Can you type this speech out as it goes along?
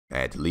I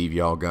had to leave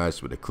y'all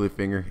guys with a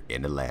cliffhanger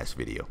in the last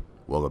video.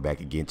 Welcome back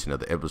again to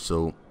another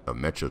episode of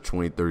Metro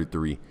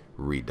 2033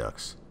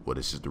 Redux. Well,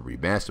 this is the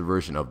remastered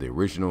version of the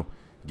original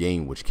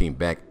game, which came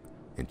back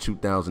in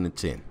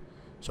 2010.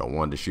 So I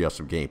wanted to show y'all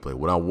some gameplay.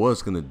 What I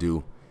was going to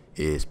do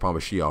is probably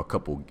show y'all a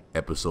couple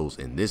episodes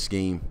in this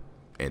game,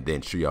 and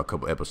then show y'all a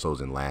couple episodes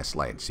in Last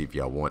Light, and see if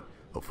y'all want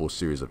a full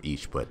series of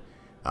each. But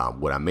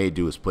what I may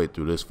do is play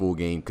through this full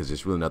game, because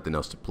there's really nothing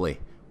else to play.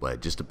 But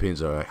it just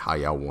depends on how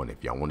y'all want it.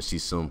 If y'all want to see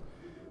some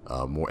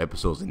more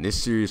episodes in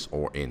this series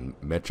or in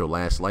Metro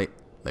Last Light,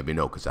 let me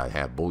know, because I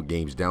have both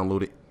games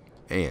downloaded,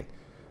 and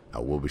I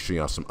will be showing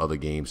y'all some other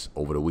games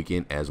over the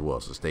weekend as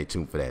well, so stay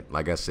tuned for that.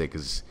 Like I said,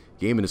 because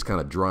gaming is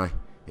kind of dry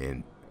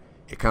and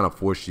it kind of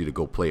forces you to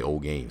go play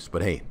old games,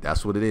 but hey,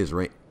 that's what it is,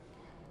 right?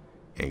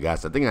 And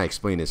guys, I think I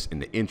explained this in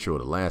the intro,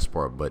 the last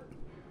part, but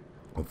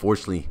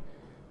unfortunately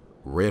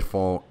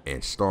Redfall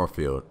and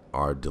Starfield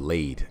are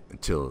delayed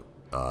until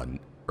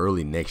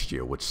early next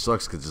year, which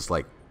sucks, because it's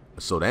like,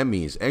 so that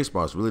means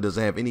Xbox really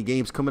doesn't have any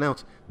games coming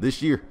out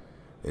this year,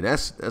 and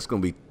that's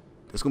gonna be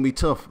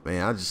tough,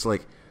 man. I just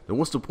like, then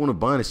what's the point of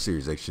buying a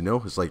Series X? You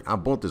know, it's like I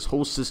bought this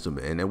whole system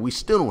and then we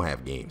still don't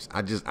have games.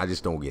 I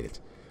just don't get it.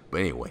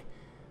 But anyway,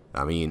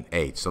 I mean,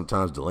 hey,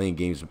 sometimes delaying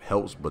games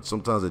helps, but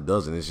sometimes it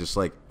doesn't. It's just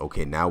like,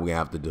 okay, now we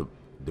have to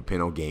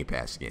depend on Game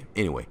Pass again.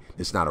 Anyway,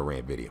 it's not a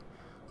rant video.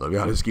 Love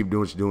y'all. Just keep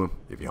doing what you're doing.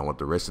 If y'all want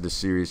the rest of the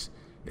series,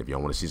 if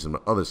y'all want to see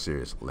some other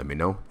series, let me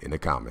know in the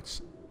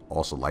comments.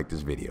 Also, like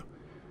this video.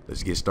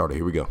 Let's get started.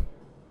 Here we go.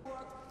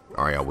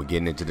 All right, y'all, we're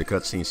getting into the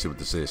cutscene. See what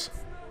this is.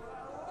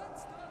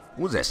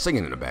 Who's that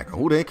singing in the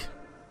background? Who the heck?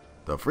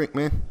 The frick,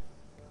 man?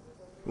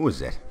 Who is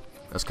that?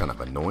 That's kind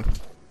of annoying.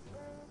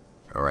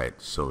 All right,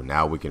 so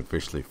now we can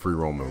officially free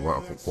roam and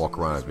walk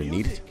around as we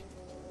need it.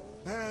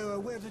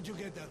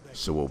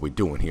 So what we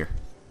doing here?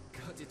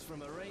 Can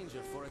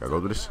I go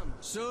through this?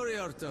 Sorry,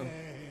 Artyom.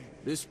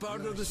 This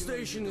part of the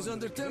station is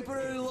under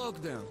temporary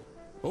lockdown.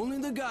 Only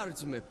the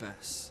guards may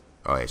pass.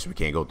 Alright, so we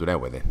can't go through that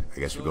way then. I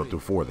guess we go through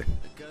 4 then.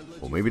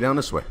 Well, maybe down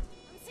this way.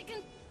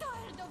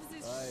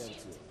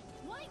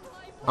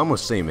 I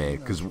must say, man,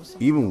 because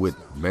even with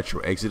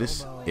Metro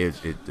Exodus,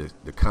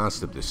 the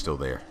concept is still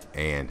there.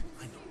 And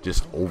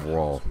just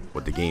overall,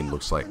 what the game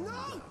looks like.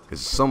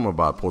 Because something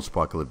about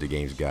post-apocalyptic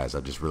games, guys, I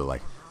just really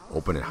like.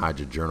 Open and hide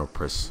your journal,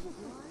 press.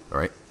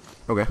 Alright,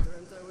 okay.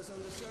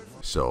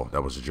 So,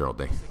 that was the journal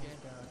thing.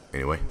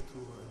 Anyway.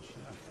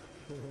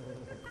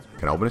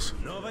 Can I open this?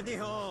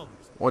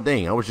 Oh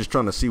dang, I was just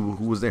trying to see who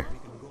was there.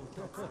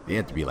 They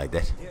had to be like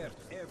that.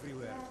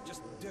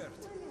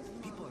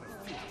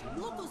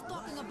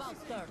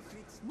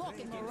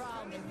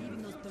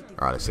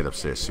 Alright, let's head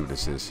upstairs, see what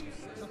this is.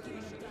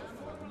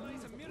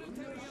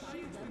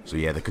 So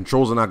yeah, the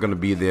controls are not going to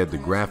be there. The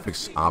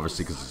graphics,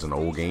 obviously, because it's an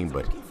old game,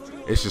 but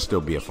it should still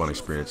be a fun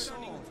experience.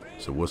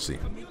 So we'll see.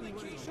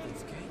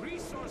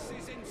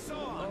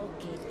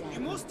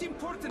 Most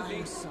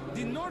importantly,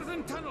 the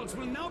northern tunnels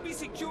will now be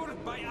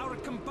secured by our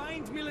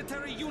combined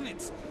military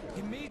units.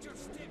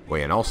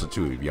 Wait, and also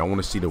too, if y'all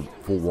want to see the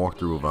full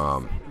walkthrough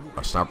of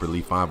a Sniper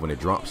Elite 5 when it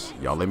drops,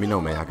 y'all let me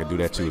know, man. I can do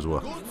that too as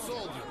well.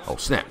 Oh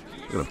snap!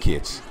 Look at them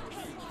kids.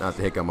 Not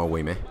the heck out my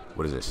way, man.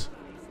 What is this?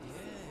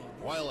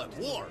 While at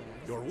war,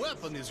 your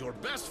weapon is your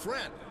best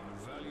friend.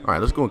 All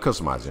right, let's go and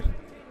customize it.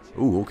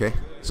 Ooh, okay.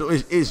 So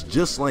it's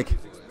just like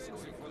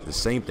the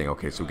same thing.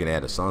 Okay, so we can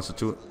add a silencer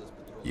to it.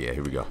 Yeah,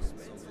 here we go.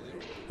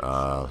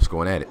 Let's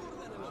go and add it.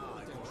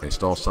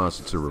 Install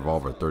silencer to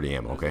revolver 30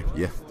 ammo. Okay,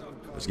 yeah.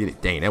 Let's get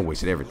it. Dang, that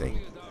wasted everything.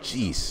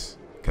 Jeez.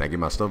 Can I get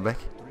my stuff back?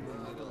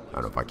 I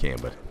don't know if I can,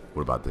 but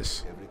what about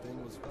this?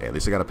 Hey, at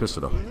least I got a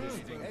pistol though.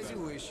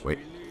 Wait.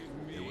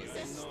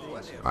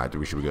 Alright, I think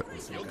we should be good.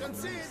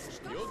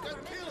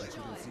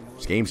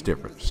 This game's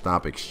different.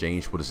 Stop,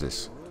 exchange. What is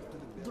this?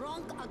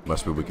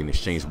 Must be we can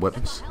exchange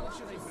weapons.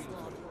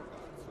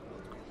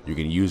 You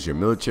can use your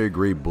military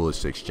grade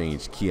bullets to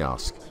exchange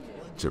kiosk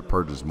to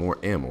purchase more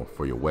ammo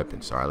for your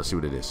weapons. Alright, let's see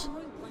what it is.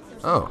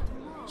 Oh,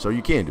 so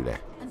you can do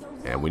that.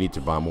 And we need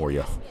to buy more,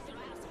 yeah.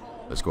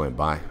 Let's go ahead and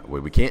buy.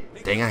 Wait, we can't?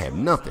 Dang, I have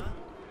nothing.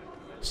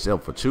 Sell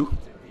for 2.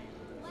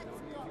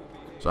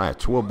 So I have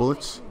 12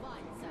 bullets.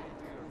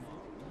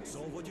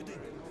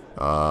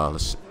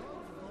 Let's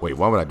wait,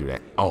 why would I do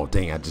that? Oh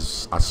dang, I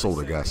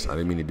sold it, guys. I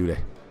didn't mean to do that.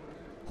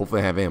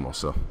 Hopefully I have ammo,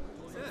 so.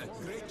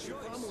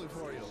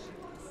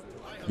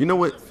 You know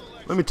what?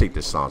 Let me take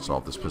this silencer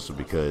off this pistol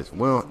because,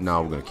 well,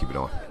 no, we're going to keep it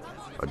on.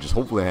 Just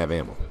hopefully I have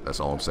ammo. That's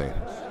all I'm saying.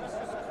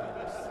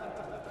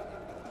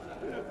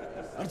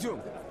 Artyom,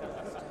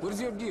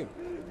 where's your gear?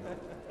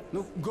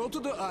 No, go to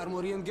the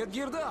armory and get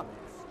geared up.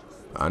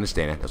 I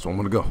understand that. That's where I'm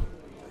going to go.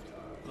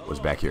 What's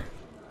back here?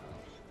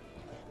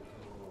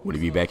 Would it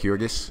be back here, I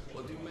guess?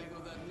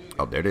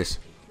 Oh, there it is.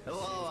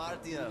 Hello,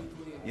 Artyom.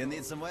 You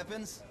need some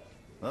weapons?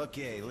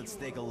 Okay, let's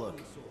take a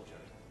look.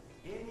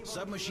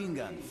 Submachine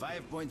gun,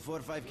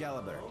 5.45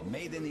 caliber,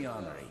 made in the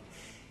armory.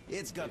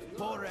 It's got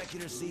poor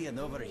accuracy and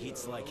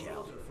overheats like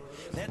hell.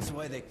 That's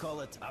why they call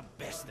it a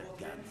bastard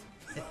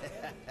gun.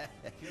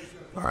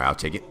 Alright, I'll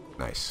take it.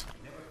 Nice.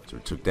 So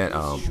we took that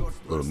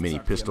little mini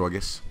pistol, I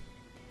guess.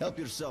 Help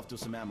yourself to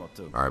some ammo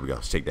too. All right, we go.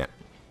 Let's take that.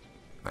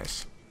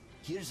 Nice.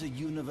 Here's a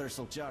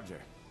universal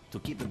charger to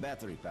keep the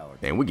battery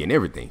powered. Man, we're getting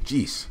everything.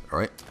 Jeez. All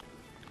right.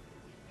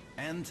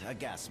 And a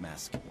gas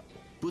mask.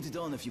 Put it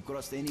on if you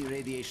crossed any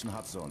radiation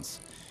hot zones.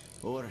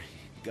 Or,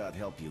 God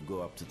help you,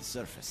 go up to the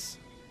surface.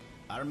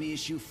 Army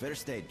issue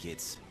first aid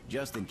kits,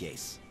 just in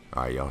case.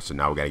 All right, y'all. So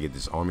now we got to get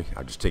this army.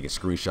 I'm just taking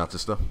screenshots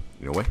and stuff.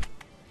 You know what?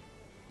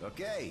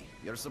 Okay,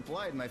 you're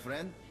supplied, my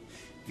friend.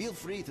 Feel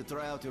free to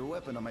try out your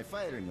weapon on my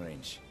firing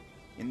range.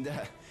 And,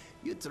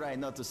 you try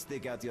not to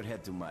stick out your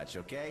head too much,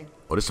 okay?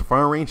 Oh, this is a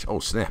firing range? Oh,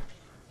 snap.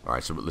 All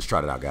right, so let's try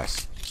it out,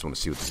 guys. Just want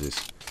to see what this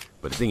is.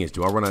 But the thing is,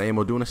 do I run out of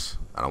ammo doing this?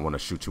 I don't want to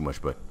shoot too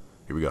much, but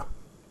here we go.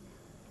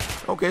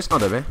 Okay, it's not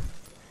that bad.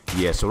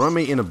 Yeah, so what I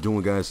may end up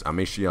doing, guys, I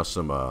may show y'all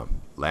some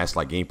last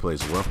like gameplay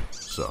as well.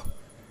 So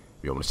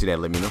if y'all want to see that,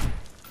 let me know.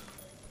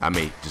 I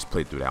may just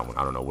play through that one.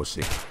 I don't know. We'll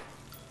see.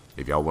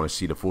 If y'all want to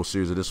see the full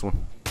series of this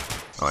one,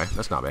 all right,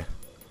 that's not bad.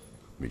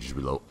 Let me just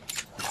reload.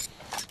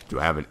 Do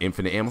I have an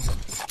infinite ammo?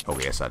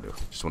 Okay, yes, I do.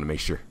 Just want to make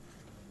sure.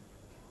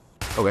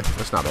 Okay,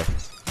 that's not bad.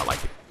 I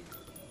like it.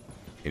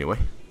 Anyway,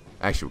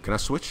 actually, can I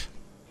switch?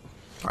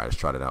 All right, let's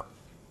try that out.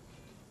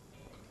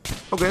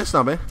 Okay, that's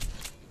not bad.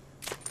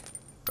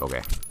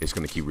 Okay, it's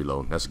gonna keep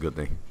reloading. That's a good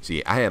thing.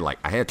 See, I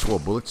had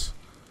 12 bullets.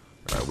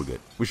 All right, we're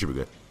good. We should be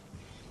good.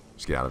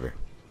 Let's get out of here.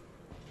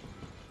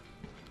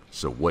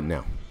 So what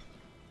now?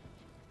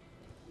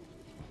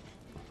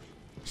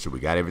 So we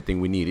got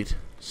everything we needed.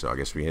 So I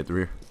guess we head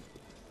through here.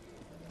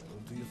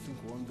 Do you think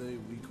one day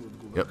we could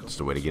go Yep, that's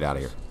the way to get out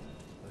of here.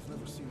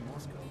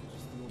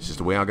 Is this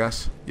the way out,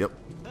 guys? Yep.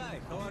 Hi,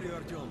 how are you,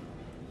 Artyom?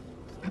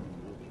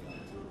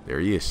 There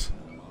he is.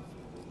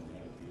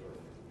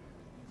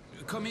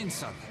 Come in,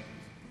 son.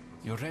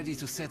 You're ready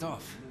to set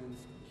off?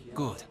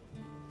 Good.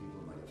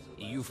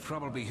 You've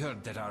probably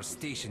heard that our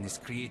station is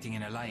creating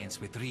an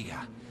alliance with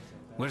Riga.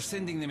 We're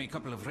sending them a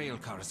couple of rail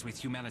cars with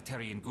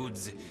humanitarian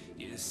goods,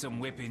 some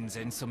weapons,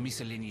 and some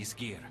miscellaneous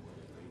gear.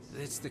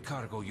 That's the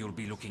cargo you'll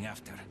be looking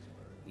after.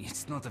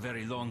 It's not a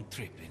very long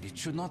trip, and it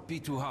should not be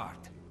too hard.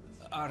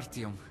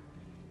 Artyom,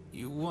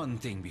 one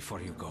thing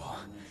before you go.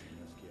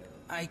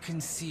 I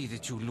can see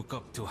that you look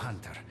up to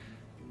Hunter,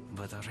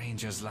 but a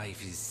ranger's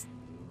life is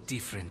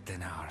different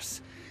than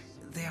ours.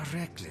 They are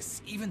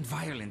reckless, even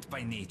violent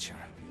by nature.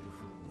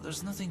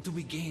 There's nothing to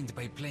be gained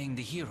by playing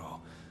the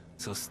hero,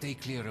 so stay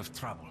clear of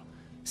trouble.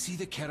 See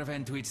the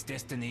caravan to its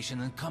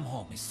destination and come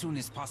home as soon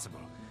as possible.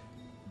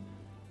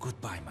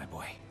 Goodbye, my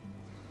boy.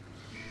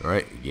 All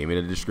right, he gave me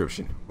the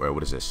description. Where?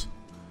 What is this?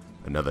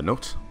 Another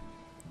note?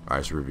 All right,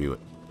 let's review it.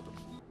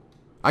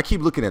 I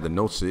keep looking at the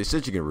notes. It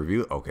says you can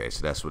review it. Okay,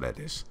 so that's what that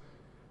is.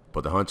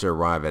 But the hunter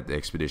arrived at the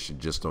expedition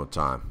just on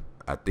time.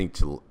 I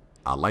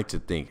like to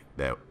think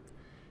that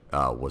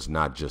was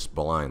not just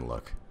blind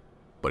luck,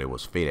 but it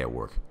was fate at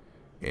work.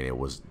 And it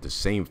was the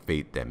same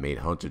fate that made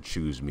Hunter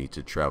choose me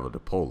to travel to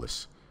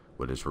Polis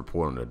with his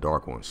report on the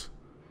Dark Ones.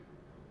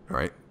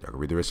 Alright, y'all can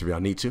read the rest if y'all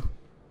need to.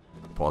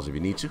 Pause if you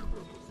need to.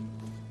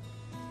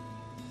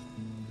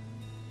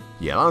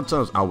 Yeah, a lot of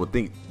times I would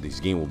think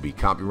this game will be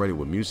copyrighted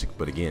with music,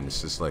 but again,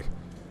 it's just like,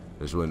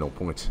 there's really no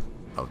point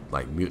of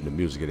like muting the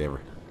music or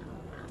whatever.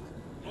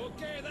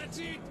 Okay, that's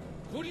it.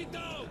 Put it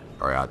down.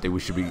 Alright, I think we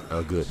should be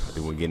good. I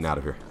think we're getting out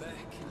of here.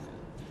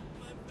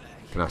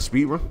 Can I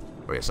speed run?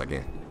 Oh, yes, I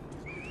can.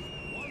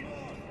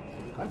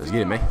 Let's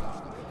get it, man.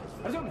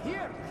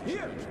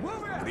 Here,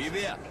 move it.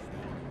 Привет.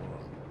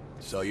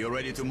 So you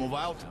ready to move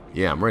out?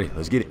 Yeah, I'm ready.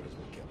 Let's get it.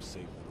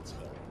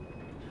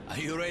 Are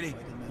you ready?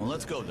 Well,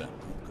 let's go then.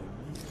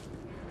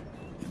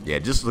 Yeah,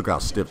 just look how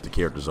stiff the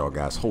characters are,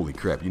 guys. Holy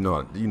crap! You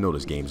know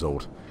this game's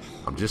old.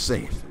 I'm just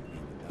saying.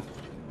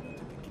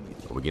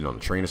 Are we getting on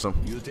the train or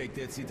something? You take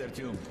that seat,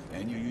 Artyom,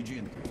 and you,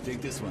 Eugene,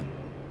 take this one.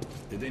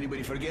 Did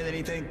anybody forget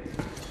anything?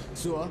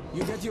 So,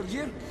 you get your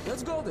gear?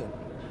 Let's go then.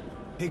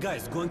 Hey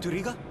guys, going to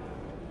Riga?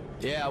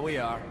 Yeah, we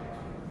are.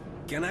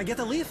 Can I get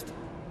a lift?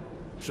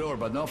 Sure,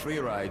 but no free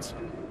rides.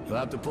 You'll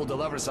have to pull the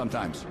lever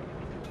sometimes.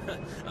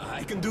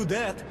 I can do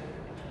that.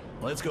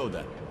 Let's go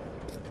then.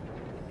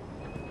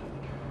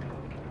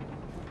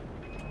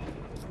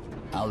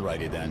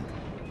 Alrighty then.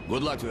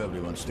 Good luck to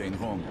everyone staying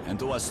home, and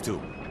to us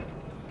too.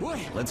 Boy,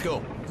 Let's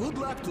go. good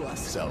luck to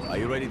us. So, are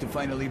you ready to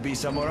finally be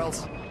somewhere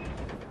else?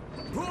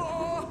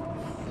 Oh,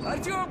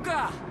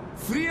 Artyomka!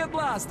 Free at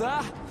last,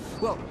 huh?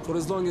 Well, for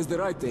as long as the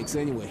ride takes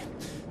anyway.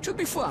 Should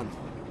be fun.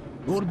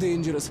 Or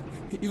dangerous.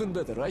 Even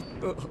better, right?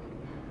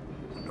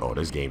 Oh,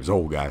 this game's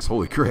old, guys.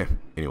 Holy crap.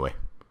 Anyway.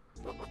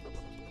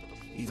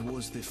 It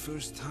was the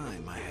first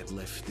time I had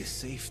left the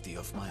safety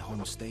of my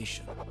home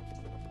station.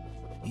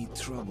 It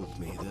troubled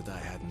me that I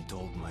hadn't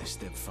told my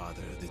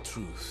stepfather the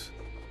truth.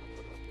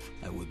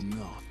 I would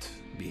not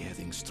be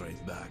heading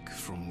straight back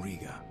from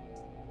Riga.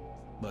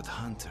 But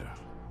Hunter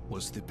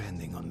was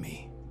depending on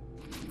me.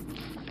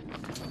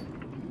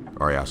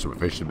 Alright, so we're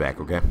officially back,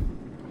 okay?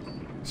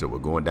 So we're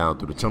going down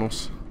through the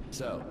tunnels.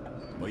 So,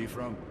 where you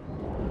from?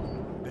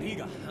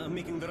 Riga, I'm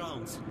making the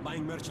rounds,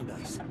 buying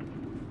merchandise.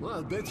 Well,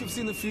 I bet you've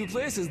seen a few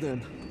places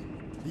then.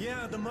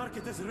 Yeah, the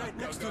market is right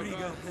next to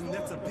Riga, and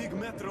that's a big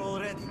metro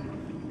already.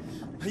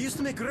 I used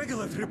to make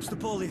regular trips to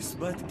Polis,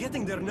 but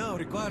getting there now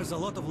requires a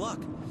lot of luck.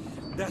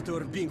 That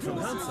or being from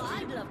Hansa.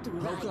 I'd love to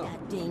ride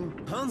that thing.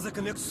 Hansa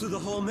connects to the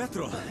whole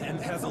metro and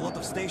has a lot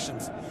of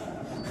stations,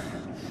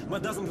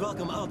 but doesn't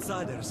welcome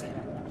outsiders.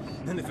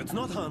 And if it's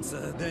not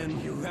Hansa, then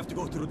you have to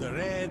go through the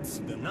Reds,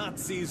 the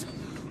Nazis,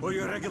 or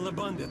your regular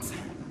bandits.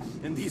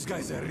 And these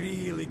guys are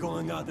really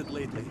going at it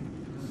lately.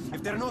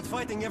 If they're not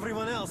fighting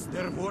everyone else,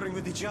 they're warring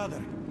with each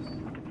other.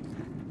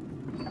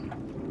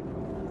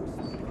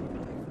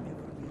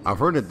 I've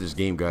heard that this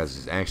game, guys,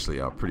 is actually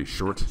pretty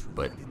short,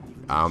 but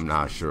I'm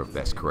not sure if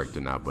that's correct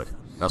or not, but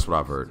that's what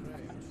I've heard.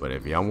 But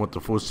if y'all want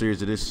the full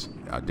series of this,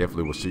 I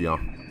definitely will see y'all.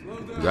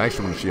 Because I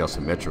actually want to show y'all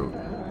some Metro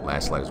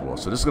last night as well.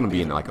 So this is going to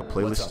be in like a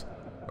playlist,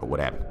 or what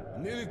happened.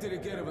 Military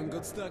caravan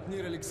got stuck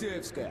near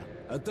Alexeyevskaya.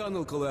 A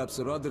tunnel collapsed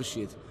or other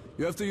shit.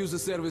 You have to use the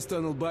service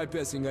tunnel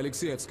bypassing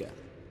Alexeyevskaya.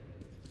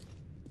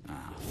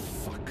 Ah,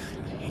 fuck.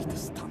 I hate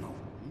this tunnel.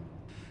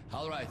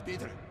 All right,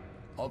 Peter.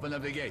 Open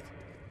up the gate.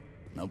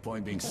 No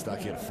point being stuck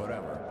here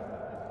forever.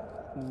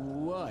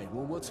 Why?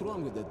 Well, what's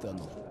wrong with the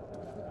tunnel?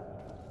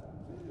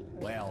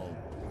 Well,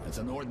 it's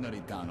an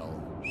ordinary tunnel.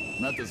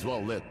 Not as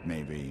well lit,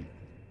 maybe.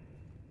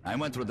 I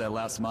went through that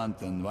last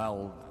month and,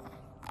 well,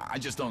 I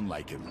just don't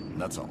like it.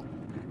 That's all.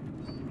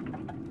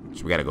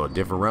 So we gotta go a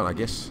different route, I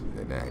guess.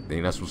 And I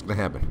think that's what's gonna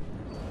happen.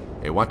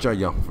 Hey, watch out,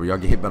 y'all, before y'all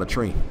get hit by the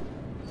train.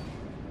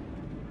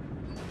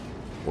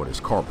 Or this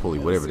car pulley,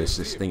 whatever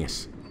this thing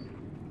is.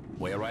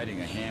 We're riding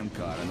a hand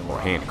car in the Or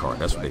hand car,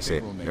 that's what they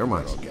said. Never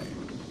mind. Okay.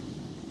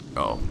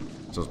 Uh oh,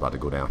 so it's about to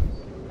go down.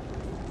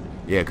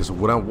 Yeah, because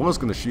what I was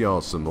going to show y'all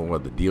some more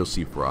of the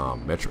DLC for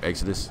Metro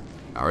Exodus.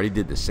 I already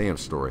did the Sam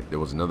story. There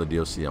was another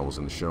DLC I was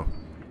going to show.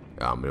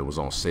 It was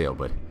on sale,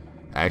 but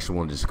I actually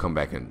wanted to just come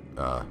back and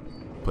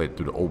play it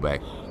through the old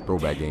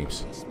throwback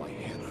games.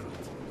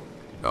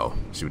 Oh,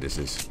 see what this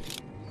is.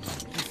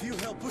 If you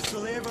help push the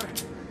lever,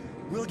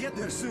 we'll get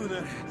there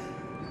sooner.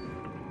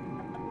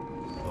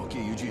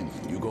 Okay, Eugene,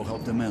 you go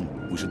help the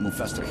men. We should move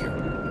faster here.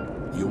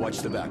 You watch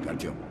the back,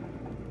 Artyom.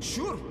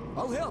 Sure,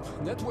 I'll help.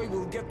 That way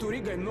we'll get to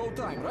Riga in no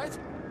time, right?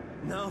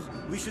 Now,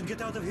 we should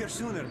get out of here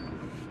sooner.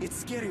 It's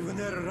scary when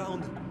they're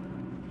around.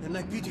 And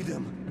I pity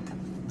them.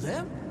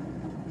 Them?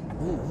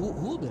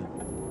 Who them?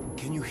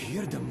 Can you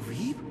hear them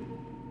weep?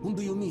 Whom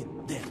do you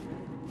mean, them?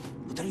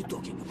 What are you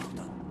talking about,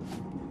 huh?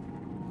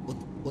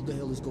 What the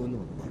hell is going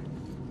on about?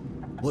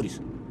 Boris?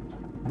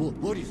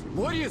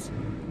 Boris!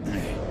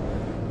 Hey,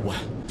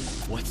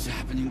 what's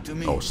happening to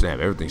me? Oh, snap.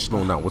 Everything's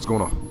slowing down. What's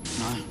going on?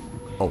 Huh?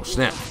 Oh,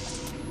 snap.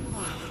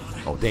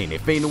 Oh, dang. They're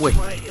fading away.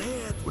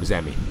 What does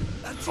that mean?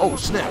 Oh,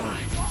 snap.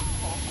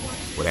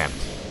 What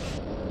happened?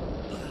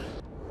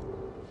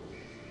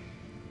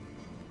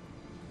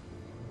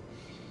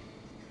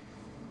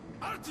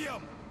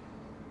 Artyom!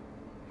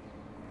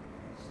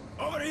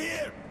 Over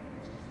here!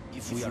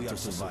 If we are to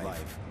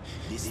survive,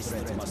 this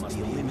threat must be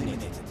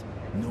eliminated,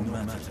 no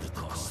matter the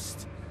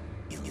cost.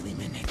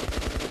 Eliminated.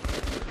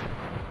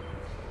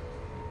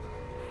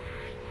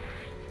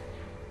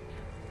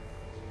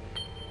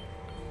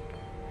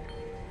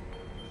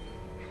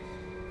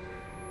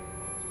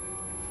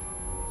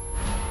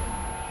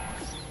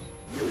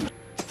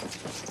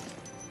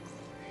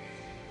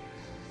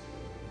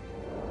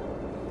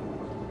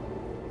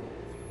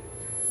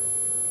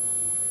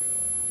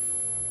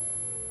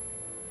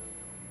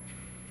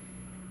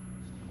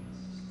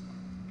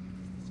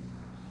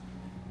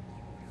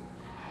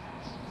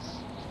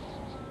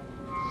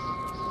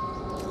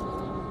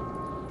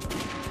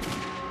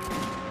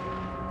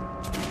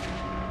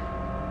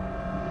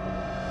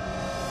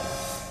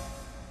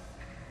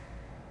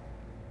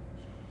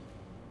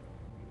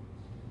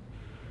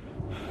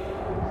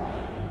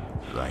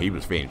 He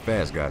was fading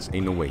fast, guys.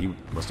 Ain't no way. He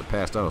must have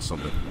passed out or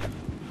something.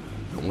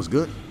 No one's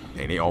good.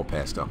 And they all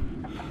passed out.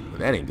 But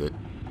that ain't good.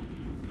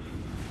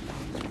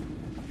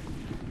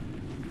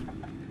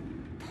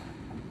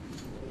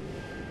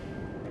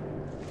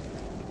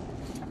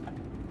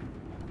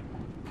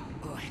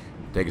 What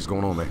the heck is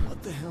going on, man?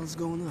 What the hell's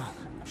going on?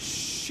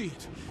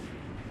 Shit!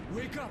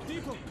 Wake up,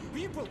 people!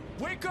 People!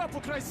 Wake up,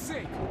 for Christ's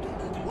sake!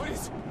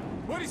 Boris!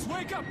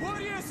 Wake up!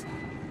 Boris!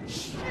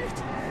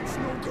 Shit! It's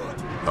no good!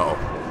 Uh-oh.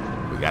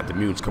 We got the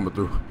mutants coming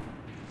through.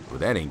 Well,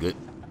 that ain't good.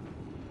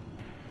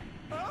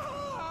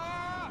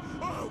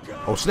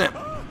 Oh, snap.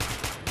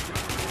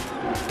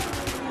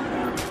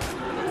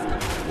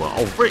 Well,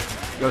 oh, freak.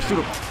 Gotta shoot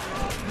him.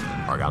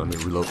 Alright, gotta let me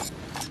reload.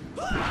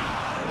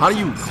 How do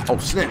you... Oh,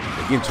 snap.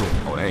 They get to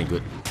him. Oh, that ain't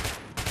good.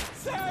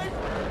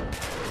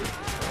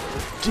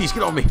 Jeez,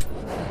 get on me.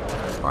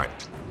 Alright.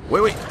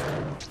 Wait.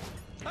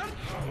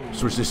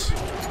 Switch this.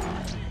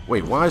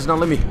 Wait, why is it not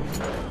letting me...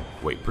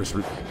 Wait, press...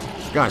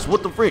 Guys,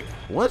 what the frick?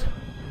 What?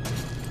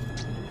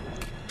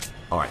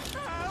 Alright.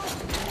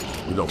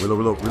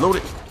 Reload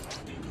it.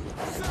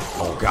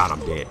 Oh god,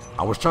 I'm dead.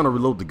 I was trying to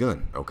reload the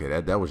gun. Okay,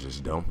 that was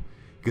just dumb.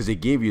 Because they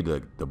gave you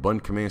the button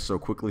command so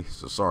quickly.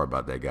 So sorry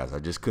about that, guys. I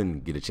just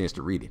couldn't get a chance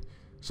to read it.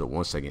 So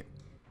 1 second.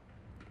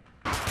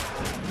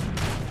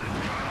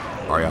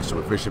 Alright, so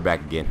we're fishing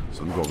back again.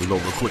 So we're gonna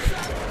reload real quick.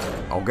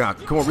 Oh god,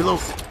 come on, reload.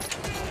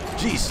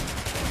 Jeez.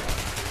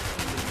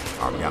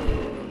 Alright, we got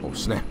him. Oh,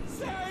 snap.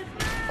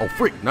 Oh,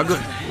 freak. Not good.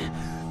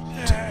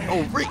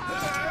 Oh, freak.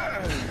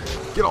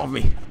 Get off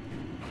me.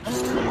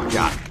 Oh, my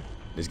God.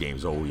 This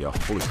game's old, y'all.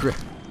 Holy crap.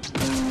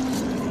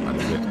 Not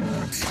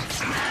good.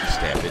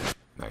 Stab it.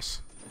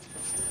 Nice.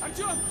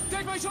 Artyom,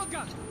 take my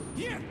shotgun.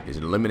 Here. Is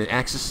it a limited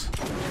access?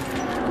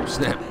 Oh,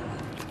 snap.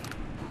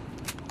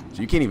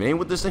 So you can't even aim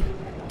with this thing?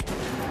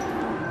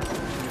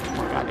 Oh,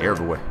 my God. They're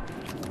everywhere.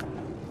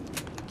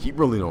 Keep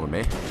rolling on it,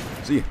 man.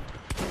 See ya.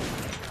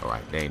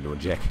 Alright, they ain't doing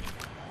jack.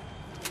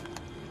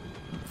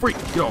 Freak,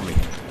 get on me.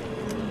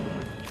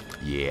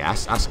 Yeah,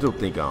 I still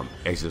think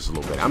Exodus a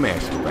little better. I'm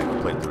actually go back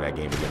and play through that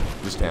game again.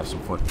 Just to have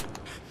some fun.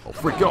 Oh,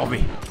 freak, get off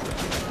me.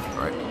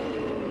 Alright.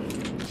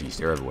 Jeez,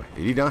 they're everywhere.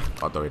 Did he die?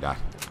 I thought he died.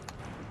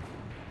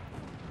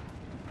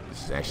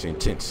 This is actually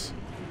intense.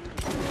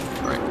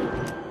 Alright.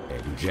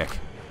 Hey, do jack.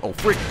 Oh,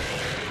 freak.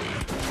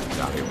 Get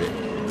out here, bit.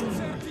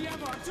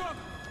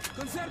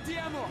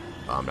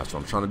 That's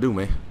what I'm trying to do,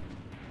 man.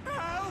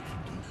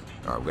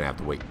 Alright, we're gonna have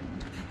to wait.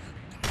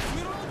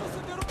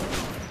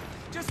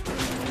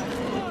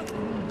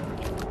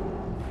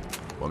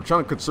 Well, I'm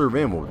trying to conserve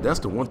ammo. That's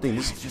the one thing.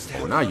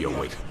 Oh, now you're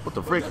awake. What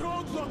the frick?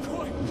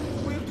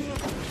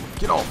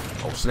 Get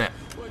off. Oh, snap.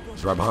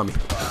 He's right behind me.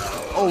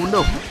 Oh,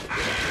 no.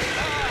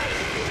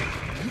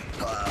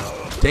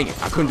 Dang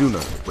it. I couldn't do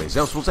nothing. Wait, is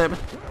that supposed to happen?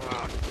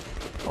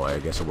 Oh, I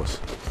guess it was.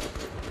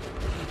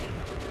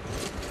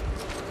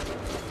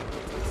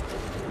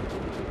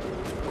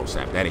 Oh,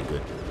 snap. That ain't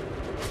good.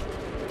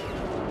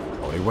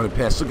 Oh, they running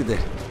past. Look at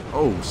that.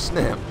 Oh,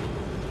 snap.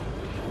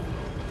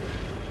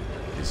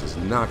 This is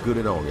not good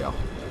at all, y'all.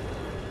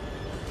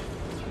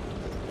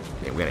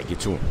 Man, we gotta get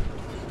to him.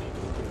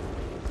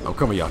 I'm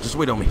coming, y'all. Just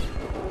wait on me.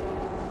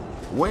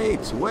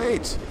 Wait.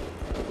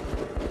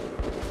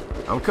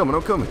 I'm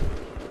coming.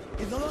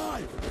 He's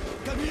alive!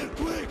 Come here,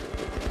 quick!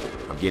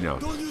 I'm getting on.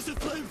 Don't use a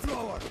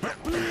flamethrower!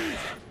 Please!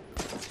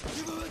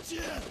 Give him a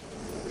chance!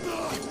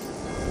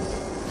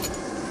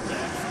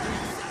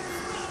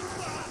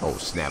 Oh,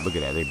 snap. Look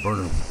at that. They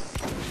burn him.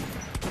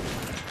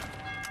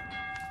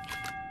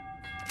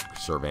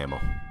 Conserve ammo.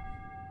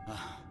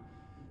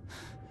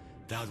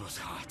 That was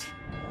hot.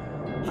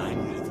 I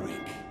need a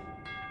drink.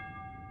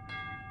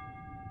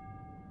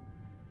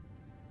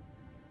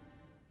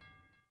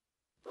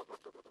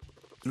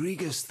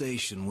 Riga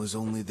station was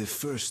only the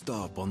first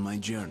stop on my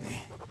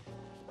journey,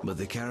 but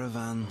the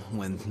caravan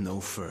went no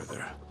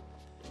further.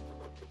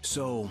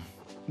 So,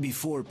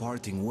 before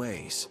parting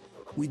ways,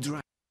 we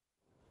drank.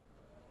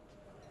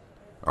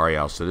 Alright,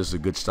 y'all, so this is a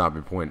good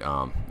stopping point.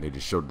 They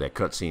just showed that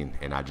cutscene,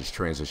 and I just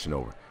transitioned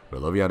over. But I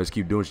love y'all. Just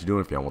keep doing what you're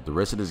doing. If y'all want the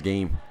rest of this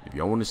game, if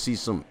y'all want to see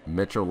some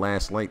Metro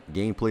Last Light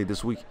gameplay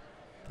this week,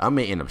 I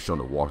may end up showing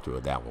a walkthrough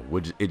of that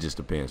one. It just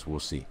depends. We'll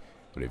see.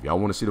 But if y'all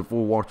want to see the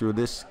full walkthrough of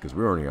this, because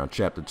we're only on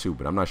chapter 2,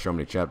 but I'm not sure how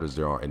many chapters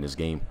there are in this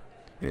game,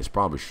 and it's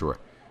probably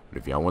short. But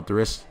if y'all want the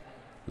rest,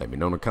 let me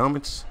know in the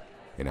comments,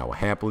 and I will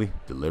happily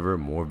deliver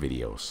more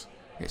videos.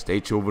 And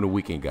stay tuned over the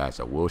weekend, guys.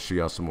 I will show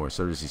y'all some more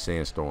Insurgency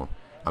Sandstorm.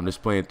 I'm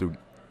just playing through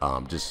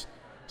just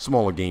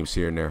smaller games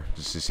here and there,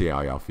 just to see how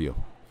y'all feel.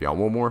 If y'all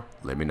want more,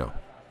 let me know.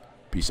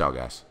 Peace out,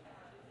 guys.